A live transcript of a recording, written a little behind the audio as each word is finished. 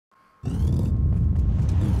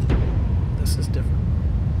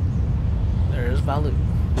Valu.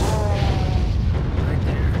 Right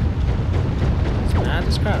there. It's mad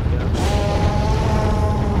as crap, yo.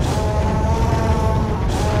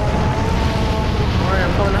 Alright,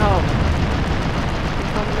 I'm coming to help. I'm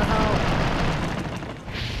coming to help.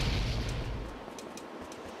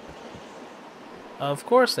 Of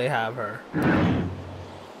course they have her.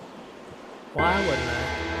 Why wouldn't I?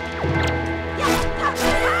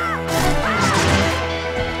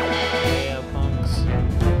 Yeah, punks.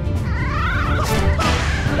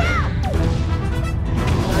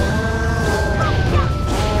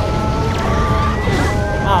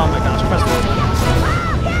 Oh my gosh, press the button.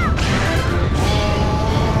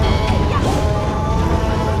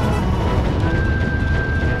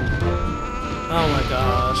 Oh my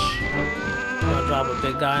gosh. Gonna drop a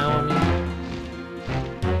big guy on me.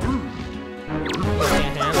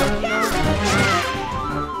 Can't handle it.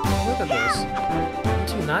 Look at this. I'm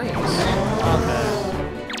too nice. Okay.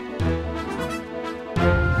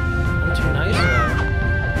 I'm too nice though.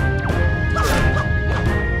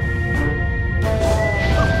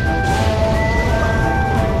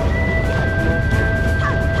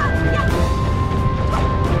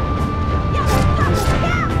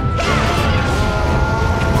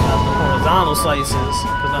 Horizontal slices,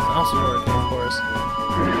 because nothing else is working, of course.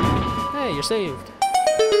 Hey, you're saved.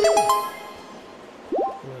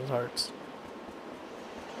 Those hearts.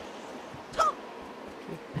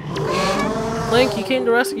 Link, you came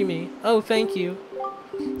to rescue me. Oh, thank you.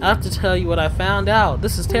 I have to tell you what I found out.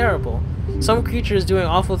 This is terrible. Some creature is doing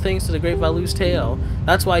awful things to the Great Valu's tail.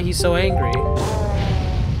 That's why he's so angry.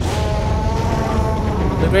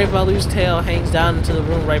 The Great Valu's tail hangs down into the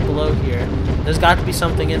room right below here. There's got to be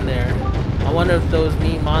something in there. I wonder if those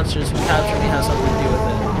mean monsters who captured me have something to do with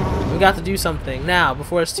it. We got to do something, now,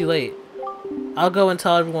 before it's too late. I'll go and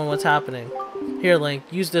tell everyone what's happening. Here, Link,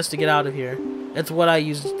 use this to get out of here. It's what I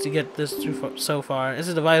used to get this through so far. It's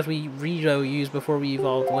a device Rito used before we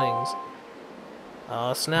evolved wings.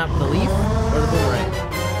 Snap the leaf or the boomerang?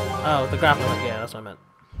 Oh, the grappling hook, yeah, that's what I meant.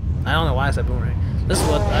 I don't know why I said boomerang. This is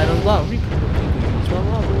what I don't love.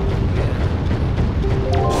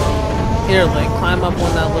 Here, Link, climb up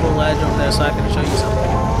on that little ledge over there so I can show you something.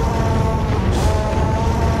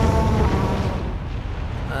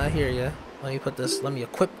 I hear ya. Let me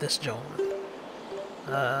equip this Joan.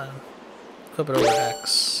 Equip it over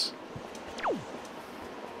X.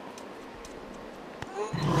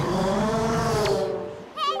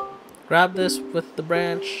 Grab this with the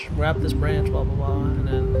branch, grab this branch, blah blah blah, and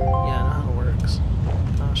then, yeah, I know how it works.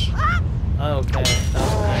 Gosh. Oh, okay, that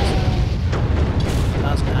was an accident.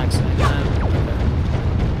 That was an accident.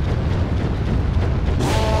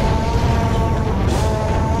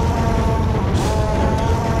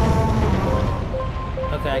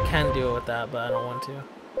 Okay, I can do it with that, but I don't want to.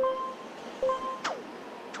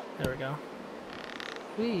 There we go.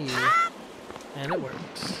 Whee! And it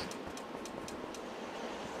works.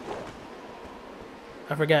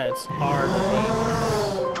 I forget, it's hard to aim.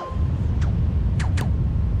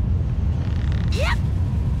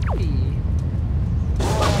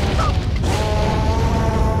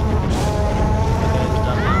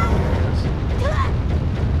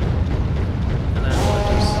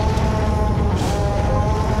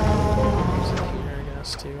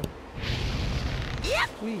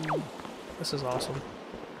 Whee! This is awesome.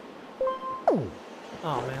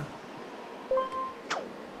 Oh man.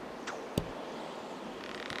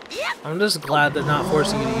 I'm just glad they're not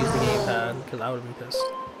forcing you to use the gamepad, because I would have been pissed.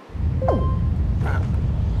 Crap.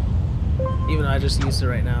 Even though I just used it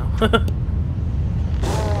right now.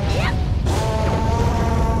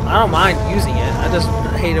 I don't mind using it, I just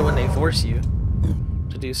hate it when they force you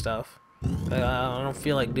to do stuff. Like, I don't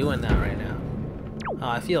feel like doing that right now. Oh,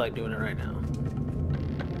 I feel like doing it right now.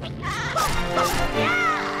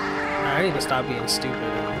 I need to stop being stupid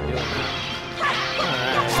and doing that.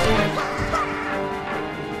 Alright.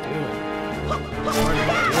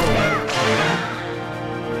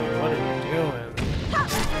 What are you doing?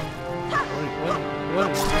 What are you doing? What are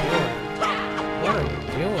you doing? What are you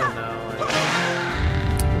doing now?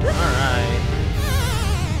 Alright.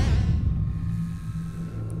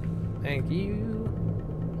 Thank you.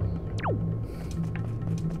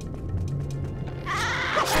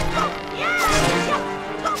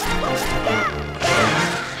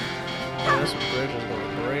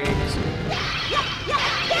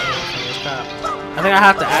 I think I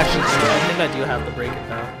have to actually. I think I do have to break it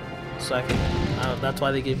though, so I can. That's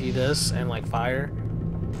why they give you this and like fire,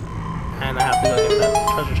 and I have to go get that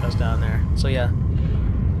treasure chest down there. So yeah,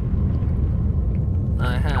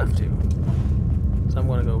 I have to. So I'm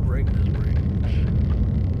gonna go break this bridge.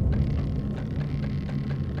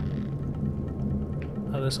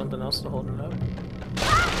 Oh, there's something else to hold it up.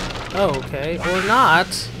 Okay, or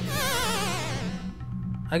not.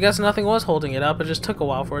 I guess nothing was holding it up, it just took a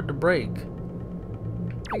while for it to break.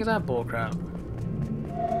 Look at that bullcrap.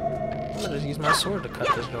 I'm gonna just use my sword to cut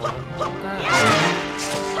this door. Might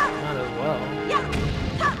as well.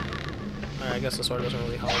 Alright, I guess the sword doesn't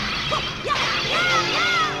really help.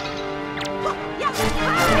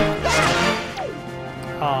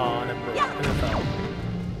 Oh, and it broke. And it fell.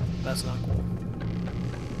 That's not cool.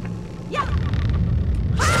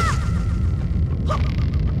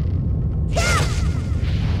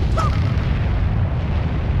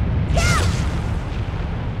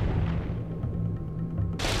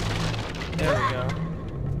 There we go.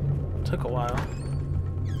 Took a while.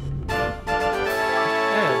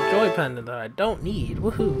 Yeah, joy pendant that I don't need.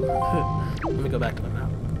 Woohoo! Let me go back to the map.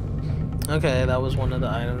 Okay, that was one of the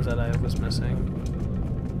items that I was missing.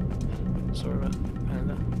 Sort of,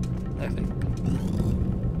 kinda. I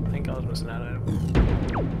think I was missing that item.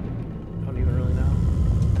 Don't even really know.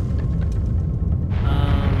 I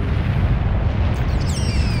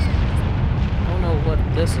don't know what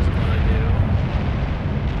this is gonna do.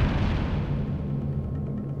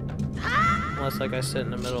 Unless, like, I sit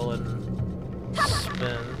in the middle and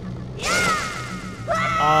spin.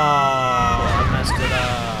 Oh, I messed it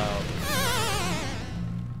up.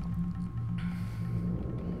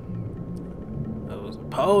 I was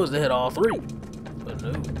supposed to hit all three, but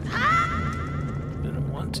no.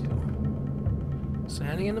 Didn't want to.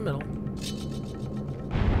 Standing in the middle.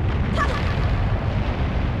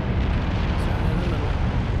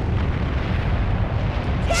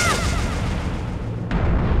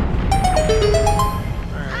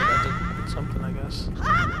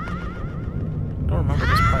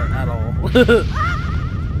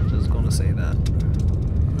 Just gonna say that.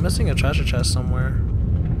 I'm missing a treasure chest somewhere.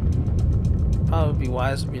 Probably would be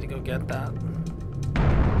wise for me to go get that.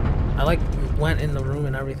 I like went in the room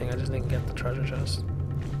and everything, I just didn't get the treasure chest.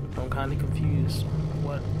 I'm kinda confused on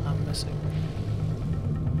what I'm missing.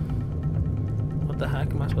 What the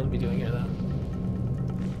heck am I supposed to be doing here then?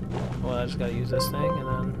 Well, I just gotta use this thing and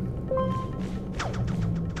then...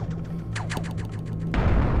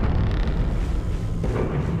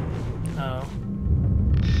 Oh.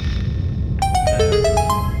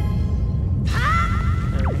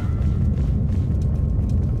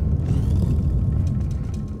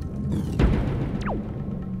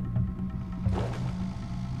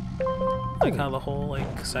 I like how the whole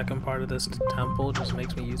like second part of this temple just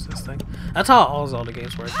makes me use this thing. That's how all Zelda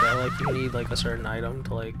games work though. Like you need like a certain item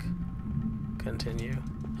to like continue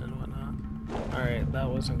and whatnot. Alright, that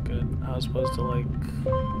wasn't good. I was supposed to like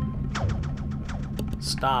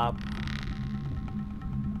stop,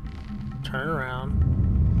 turn around,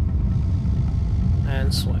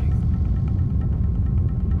 and swing.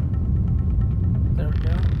 There we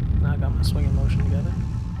go. Now I got my swinging motion together.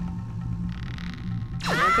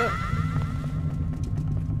 There we go.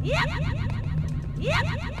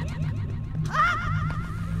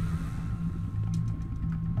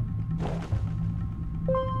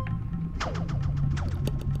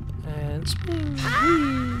 And spin.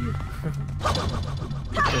 Whee! There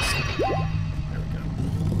we go.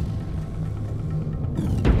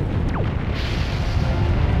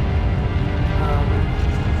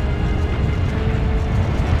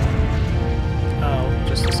 Oh,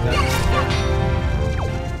 just this guy.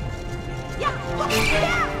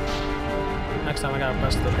 Next time I gotta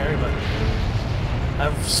press the parry button. I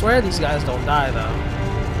swear these guys don't die though.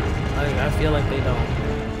 I feel like they don't.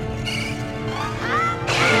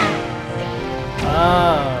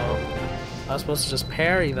 Oh. I was supposed to just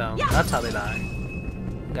parry them. That's how they die.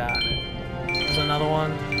 Got it. There's another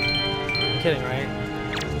one. You're kidding, right?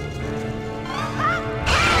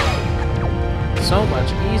 So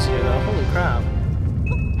much easier though. Holy crap.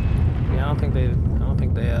 Yeah, I don't think they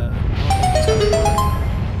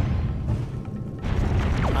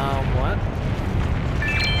what?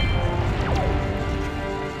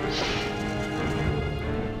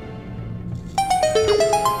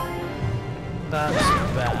 That's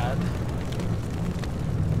bad.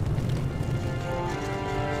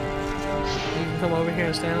 You can come over here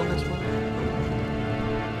and stand on this one?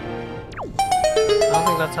 I don't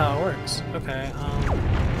think that's how it works. Okay,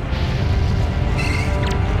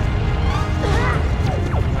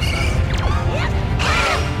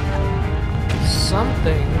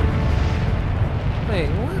 something. Wait,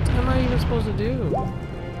 what am I even supposed to do?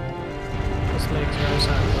 This makes no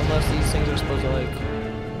sense. Unless these things are supposed to, like,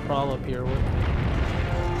 crawl up here with me.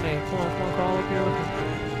 Hey, come on, crawl up here with me.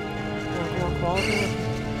 Come on, crawl up here with me.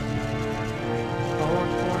 Come on.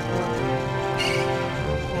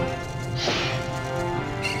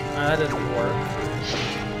 That didn't work.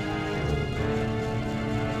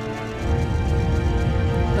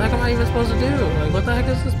 I even supposed to do? Like, what the heck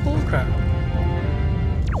is this bullcrap?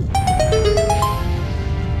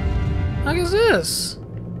 What the heck is this?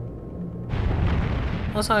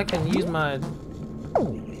 That's how I can use my...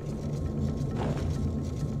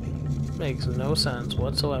 Makes no sense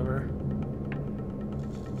whatsoever.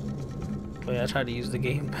 Wait, I tried to use the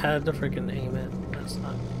gamepad to freaking aim it. That's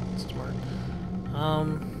not smart.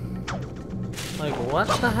 Like, what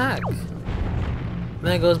the heck? And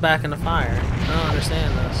then it goes back in the fire. I don't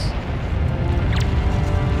understand this.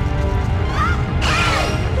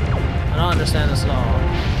 I don't understand this at all.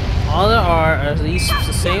 All there are these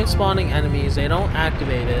the same spawning enemies. They don't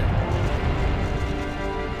activate it.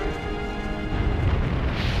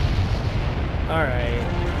 Alright.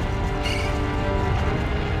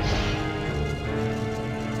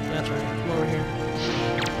 That's right. Come over here.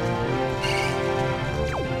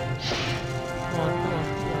 Come on, come on,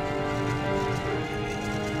 come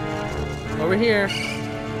on. Over here.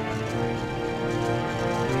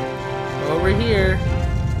 Over here.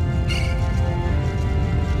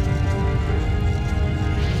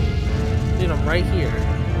 Dude, I'm right here.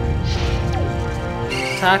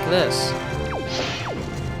 Attack this.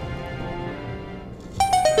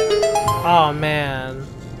 Oh man.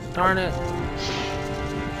 Darn it.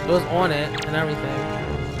 It was on it and everything.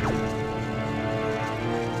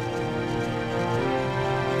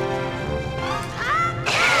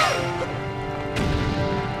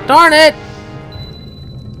 Darn it!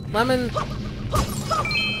 Lemon.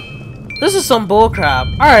 This is some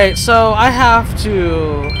bullcrap. Alright, so I have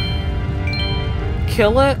to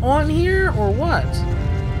kill it on here or what?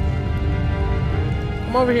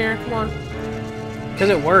 Come over here, come on. Because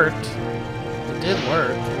it worked. It did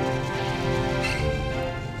work.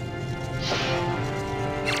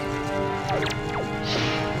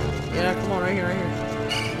 Yeah, come on, right here, right here.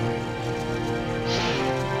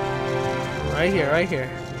 Right here, right here.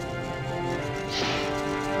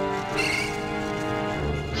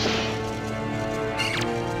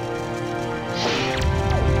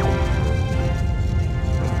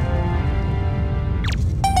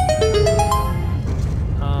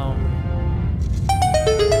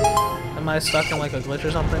 Am I stuck in like a glitch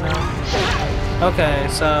or something now? Okay,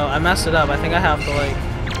 so I messed it up. I think I have to like...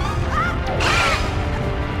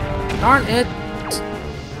 Darn it!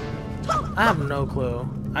 I have no clue.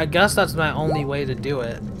 I guess that's my only way to do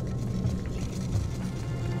it.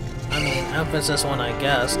 I mean, emphasis on I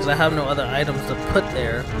guess, because I have no other items to put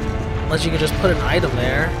there. Unless you can just put an item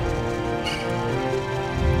there.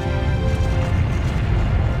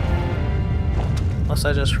 Unless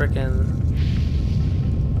I just frickin'...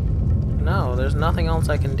 No, there's nothing else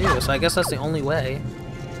I can do, so I guess that's the only way.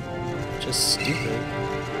 Which is stupid.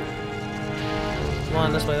 Come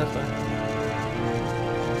on, this way, this way.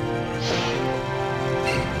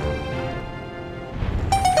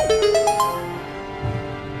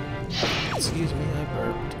 Excuse me, I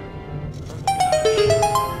burped.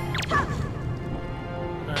 Oh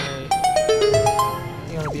my gosh. Alright.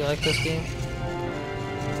 You wanna be like this game?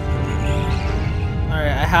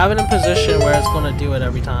 Alright, I have it in position where it's gonna do it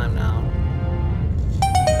every time now.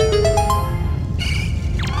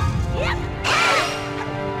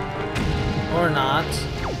 Or not.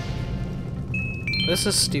 This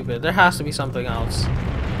is stupid. There has to be something else.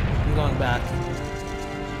 I'm going back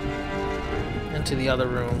into the other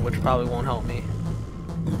room, which probably won't help me.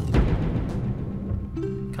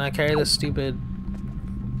 Can I carry this stupid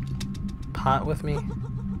pot with me?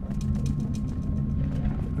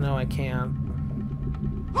 No, I can't.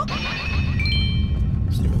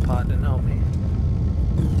 Stupid pot didn't help me.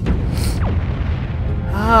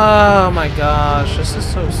 Oh my gosh, this is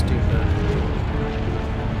so stupid.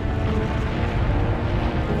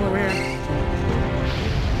 Over here.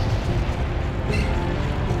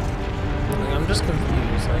 Like, I'm just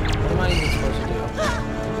confused. Like, what am I even supposed to do?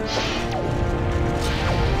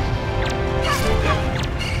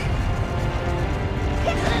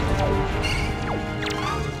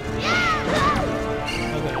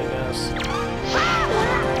 Okay, I guess.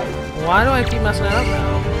 Why do I keep messing it up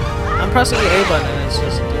now? I'm pressing the A button and it's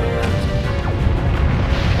just doing that.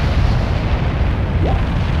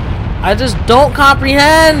 I just don't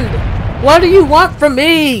comprehend! What do you want from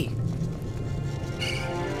me?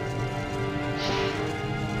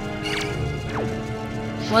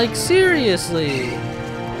 Like, seriously.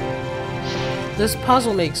 This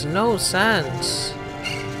puzzle makes no sense.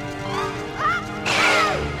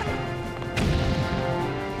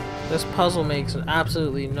 This puzzle makes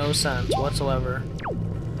absolutely no sense whatsoever.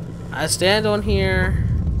 I stand on here.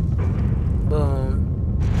 Boom.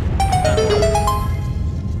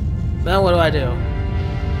 Then what do I do?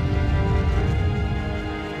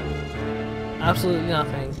 Absolutely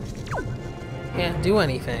nothing. Can't do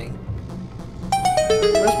anything.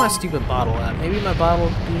 Where's my stupid bottle at? Maybe my bottle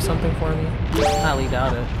will do something for me? Highly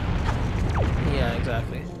doubt it. Yeah,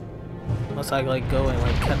 exactly. Unless I like go and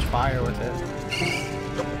like catch fire with it.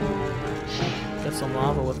 Get some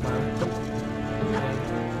lava with my thing,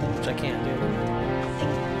 which I can't do.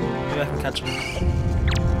 Maybe I can catch him.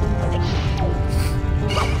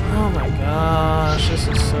 Oh my gosh, this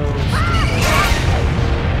is so stupid.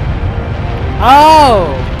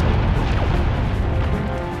 Oh!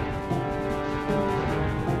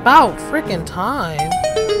 About freaking time.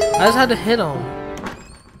 I just had to hit him.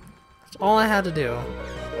 That's all I had to do.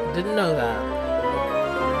 Didn't know that.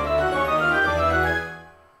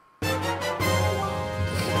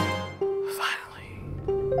 Finally.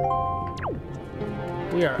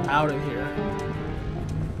 We are out of here.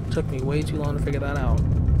 Took me way too long to figure that out.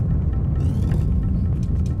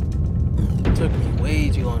 Took me way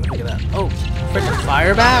too long to figure that. Oh, freaking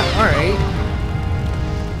fire bat? Alright.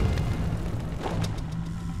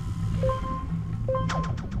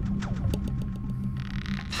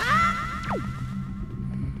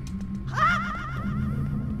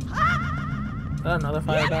 Is that another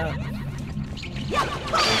fire bat?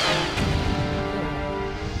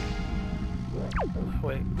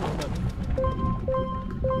 Wait.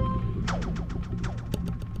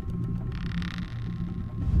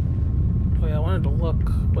 Wait, I wanted to look.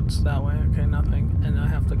 What's that way? Okay, nothing. And I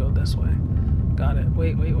have to go this way. Got it.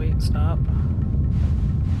 Wait, stop.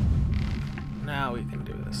 Now we can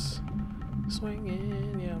do this.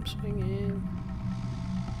 Swinging, yeah, I'm swinging.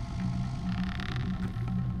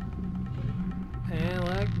 And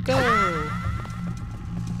let go!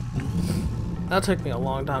 That took me a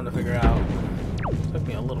long time to figure out. It took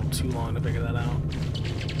me a little too long to figure that out.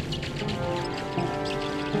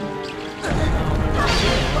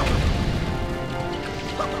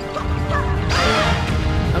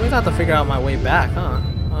 I mean, I have to figure out my way back, huh?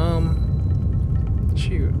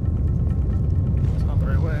 Shoot. That's not the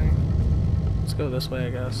right way. Let's go this way, I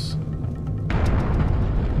guess.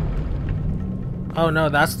 Oh no,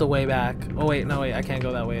 that's the way back. Oh wait, no wait, I can't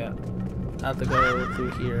go that way yet. I have to go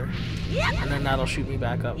through here. And then that'll shoot me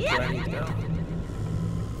back up where I need to go.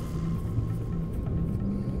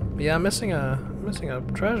 But yeah, I'm missing a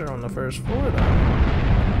treasure on the first floor though.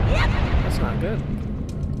 That's not good.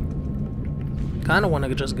 Kinda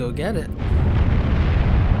wanna just go get it.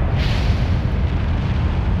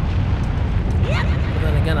 But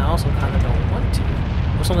then again, I also kinda don't want to.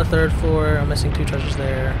 What's on the third floor? I'm missing 2 treasures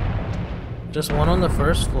there. Just one on the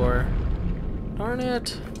first floor. Darn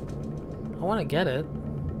it. I want to get it.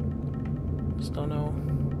 Just don't know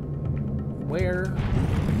where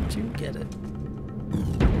to get it.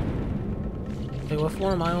 Wait, what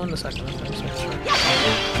floor am I on? The second, I think.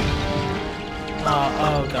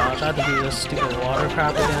 Oh gosh, I have to do this stupid water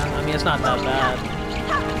crap again. I mean, it's not that bad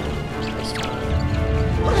this time.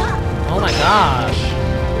 Oh my gosh.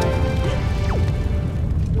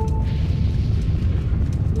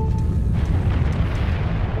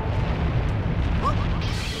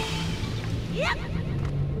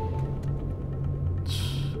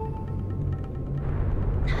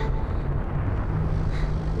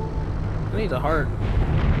 I need a heart.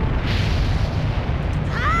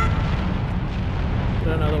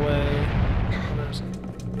 Put another way.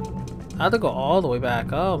 I have to go all the way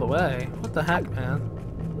back, all the way. What the heck, man?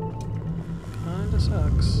 Kinda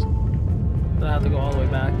sucks. But I have to go all the way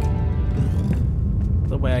back.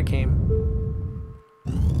 The way I came.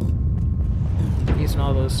 Using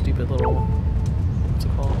all those stupid little... what's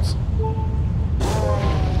it called?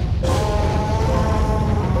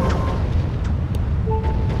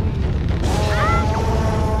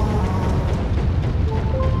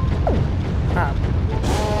 Crap.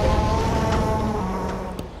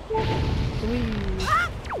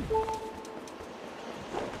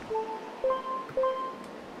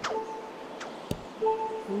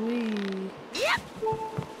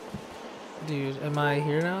 Dude, am I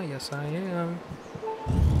here now? Yes, I am.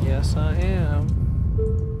 Yes, I am.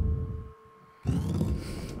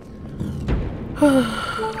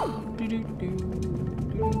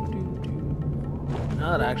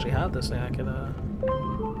 Now that I actually have this thing, I can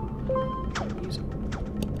use it.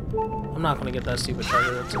 I'm not gonna get that stupid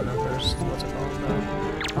treasure that's in the first. What's it called?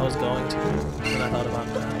 No. I was going to, but I thought about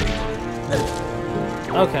that.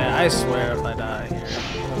 Okay, I swear if I die here,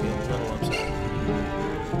 I'm gonna be a little upset.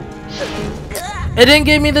 It didn't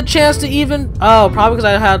give me the chance to even... Oh, probably because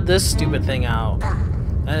I had this stupid thing out.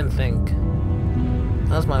 I didn't think.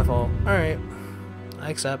 That's my fault. Alright. I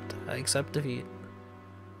accept defeat.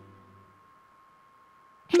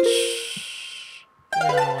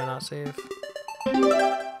 Yeah, why not save?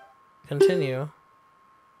 Continue.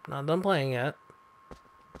 Not done playing yet.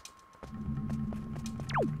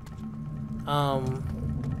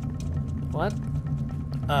 What?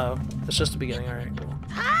 Oh, it's just the beginning. Alright, cool.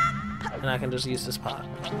 And I can just use this pot.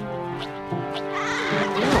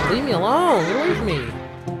 Oh, leave me alone! Get away from me!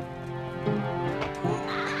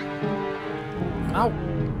 Ow!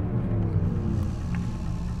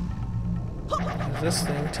 There's this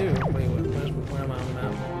thing too. Wait, where am I on the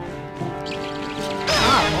map?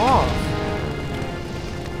 Ah, off!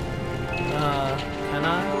 Can I?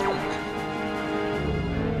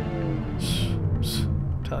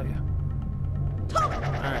 Tell you.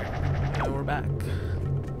 Alright, and we're back.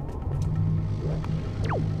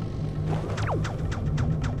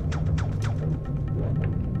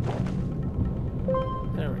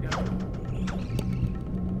 There we go.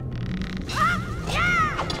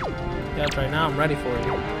 Yeah, that's right, now I'm ready for you.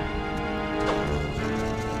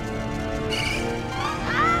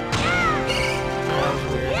 That was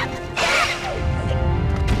weird.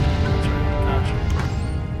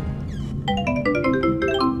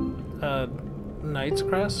 Gotcha. Knight's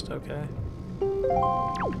Crest? Okay. I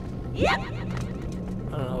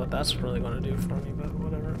don't know what that's really going to do for me, but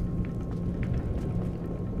whatever.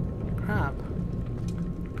 Crap.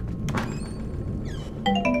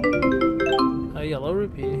 A yellow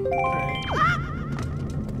rupee. Alright.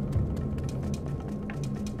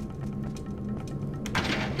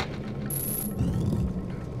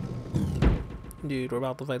 Dude, we're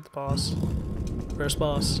about to fight the boss. First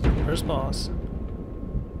boss. First boss.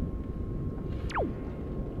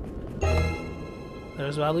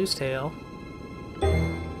 There's Valu's tail.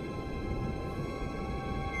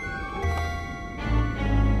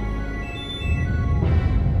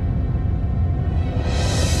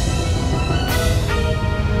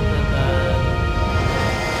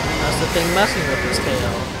 Thing messing with his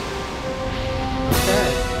tail. Okay.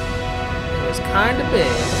 It was kind of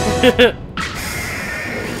big.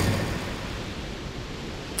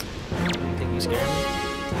 Think you scared me?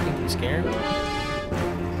 Think you scared me?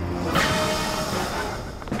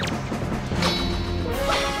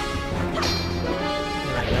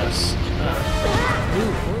 And I guess.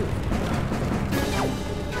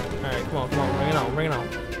 Alright, come on, bring it on, bring it on.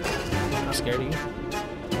 I'm not scared of you.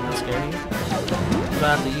 I'm not scared of you. Do I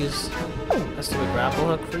have to use a stupid grapple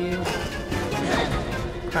hook for you?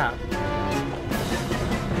 Crap.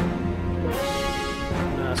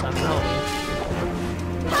 No, that's not gonna help me.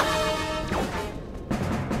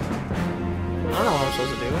 I don't know what I'm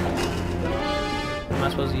supposed to do. Am I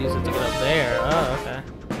supposed to use it to get up there? Oh, okay.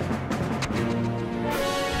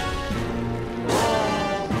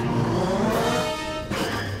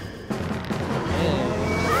 Hey.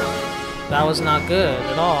 That was not good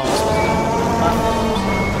at all.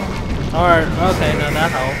 Or, okay, no,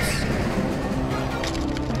 that helps.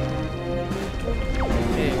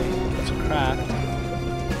 Okay, that's a crack.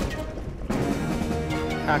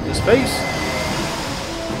 Cracked his face!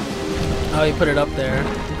 Oh, he put it up there.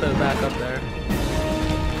 He put it back up there.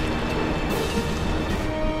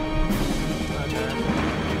 Okay.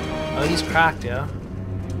 Oh, he's cracked, yeah.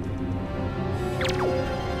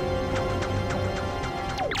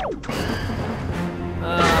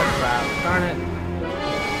 Oh, crap. Darn it.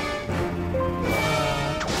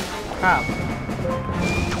 Crap.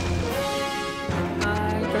 I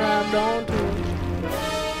grabbed onto it.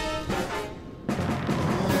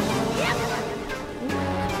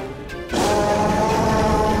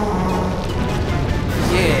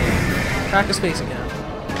 Yeah. Crack his face again.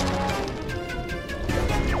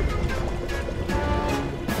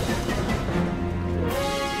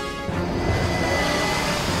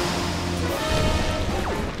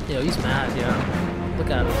 Yo, he's mad, yo. Look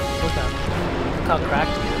at him. Look at him. Look how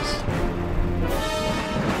cracked he is.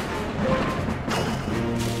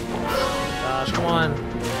 Gosh, come on.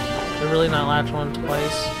 They're really not latch on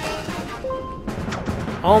twice.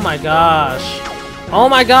 Oh my gosh. Oh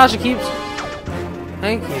my gosh, it keeps...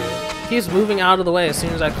 Thank you. It keeps moving out of the way as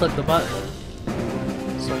soon as I click the button.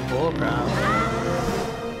 So bullcrap.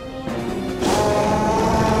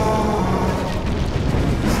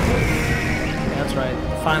 That's right.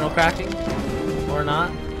 Final cracking? Or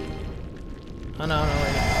not? Oh no, no,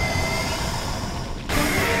 wait.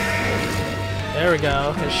 There we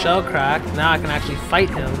go. His shell cracked. Now I can actually fight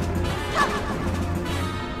him.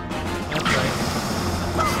 That's right.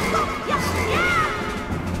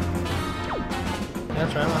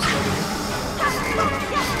 That's right, I'm not scared of you.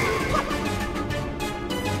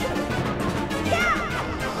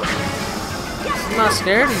 I'm not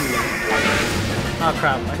scared of you. Oh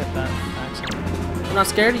crap, I hit that accident. I'm not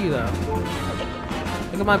scared of you though.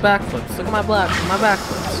 Look at my backflips. Look at my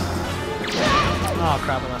backflips. Oh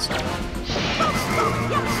crap, I'm not scared.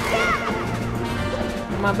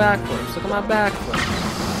 Look at my backflips. Look at my backflips.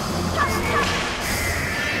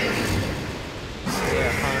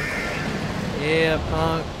 Yeah,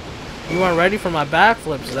 punk. You weren't ready for my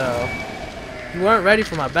backflips, though. You weren't ready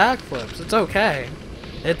for my backflips. It's okay.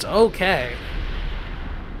 It's okay.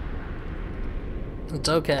 It's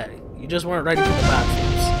okay. You just weren't ready for the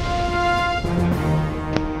backflips.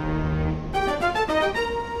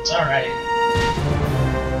 It's alright.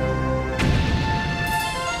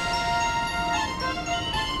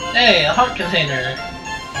 Hey, a heart container!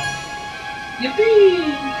 Yippee!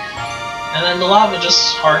 And then the lava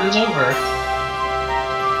just hardens over.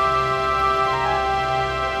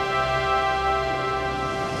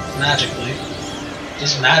 Magically.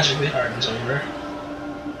 Just magically hardens over.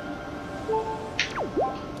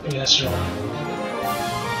 Maybe that's true.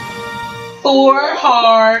 4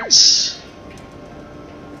 hearts!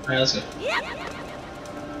 Alright, let's go.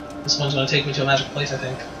 This one's gonna take me to a magical place, I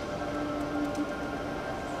think.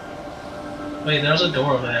 Wait, there was a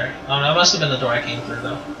door over there. Oh, that must have been the door I came through,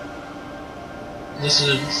 though. This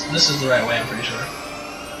is the right way, I'm pretty sure.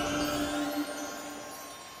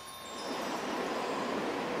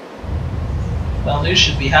 Well, Lou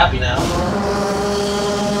should be happy now.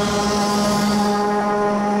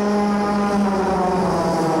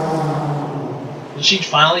 Did she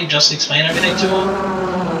finally just explain everything to him?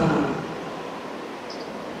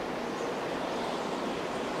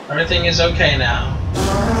 Everything is okay now.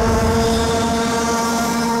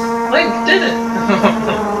 Link did it!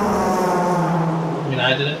 I mean,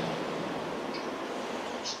 I did it.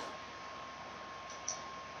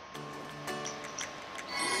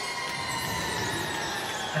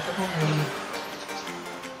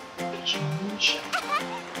 Change.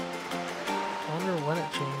 I wonder when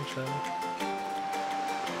it changed, though.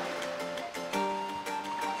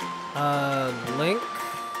 Link?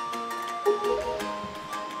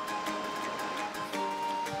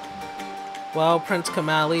 Well, Prince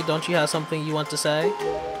Kamali, don't you have something you want to say?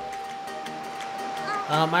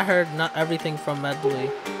 I heard not everything from Medley.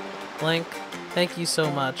 Link, thank you so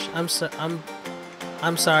much. I'm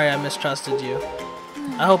sorry I mistrusted you.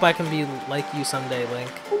 I hope I can be like you someday,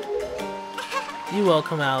 Link. You will,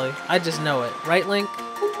 Kamali. I just know it. Right, Link?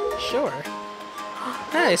 Sure.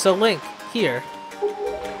 Hey, so Link, here.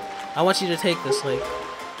 I want you to take this, Link.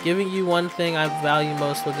 Giving you one thing I value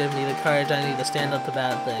most will give me the courage I need to stand up to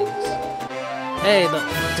bad things. Hey, the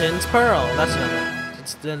Din's Pearl. That's not it.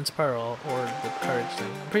 It's Din's Pearl, or the courage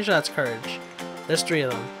thing. I'm pretty sure that's courage. There's 3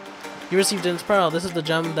 of them. You received Din's Pearl. This is the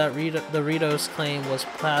gem that the Ritos claim was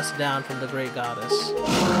passed down from the great goddess.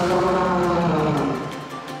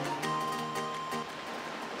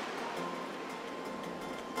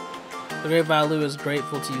 The great Valu is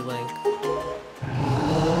grateful to you, Link.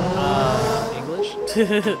 English?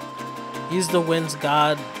 Use the wind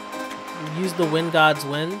god's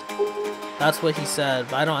wind? That's what he said,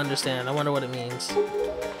 but I don't understand. I wonder what it means.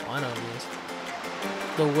 Oh, I know what it means.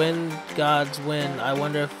 The wind god's wind. I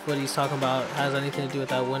wonder if what he's talking about has anything to do with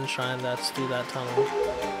that wind shrine that's through that tunnel.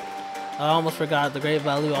 I almost forgot. The great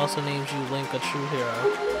Valu also names you Link a true hero.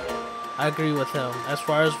 I agree with him. As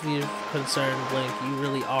far as we're concerned, Link, you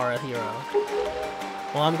really are a hero.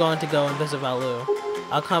 Well, I'm going to go and visit Valu.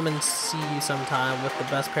 I'll come and see you sometime with the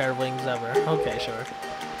best pair of wings ever. Okay, sure.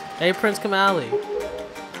 Hey, Prince Kamali.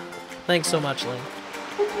 Thanks so much, Link.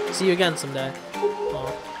 See you again someday.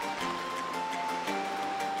 Aw.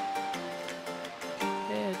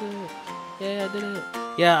 Yeah, I did it. Yeah, I did it.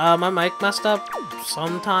 Yeah, my mic messed up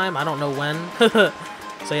sometime. I don't know when.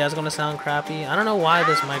 So yeah, it's gonna sound crappy. I don't know why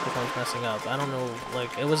this microphone's messing up. I don't know,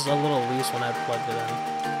 like, it was a little loose when I plugged it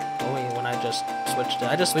in. Only when I just switched it.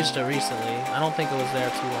 I just switched it recently. I don't think it was there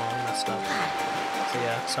too long, messed up. So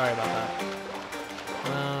yeah, sorry about that.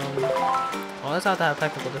 Well, let's have to have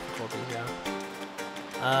technical difficulties, yeah.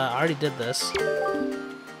 I already did this.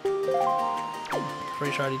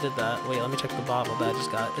 Pretty sure I already did that. Wait, let me check the bottle that I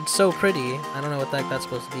just got. It's so pretty. I don't know what the heck that's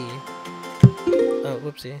supposed to be. Oh,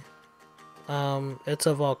 whoopsie. It's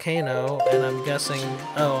a volcano, and I'm guessing...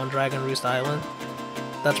 Oh, on Dragon Roost Island?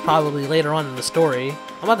 That's probably later on in the story.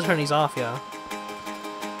 I'm about to turn these off, yeah.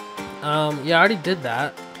 Yeah, I already did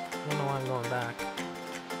that. I don't know why I'm going back.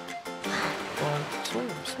 Swim.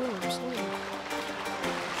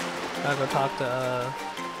 Gotta go talk to,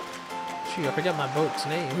 shoot, I forget my boat's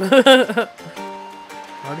name. I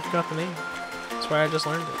already forgot the name. That's why I just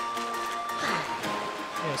learned it.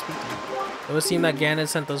 Yeah, speak to me. It would seem that Ganon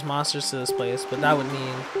sent those monsters to this place, but that would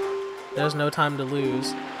mean there's no time to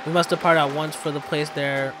lose. We must depart at once for the place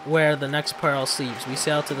there where the next pearl sleeps. We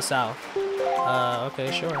sail to the south. Okay,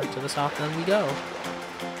 sure. To the south then we go.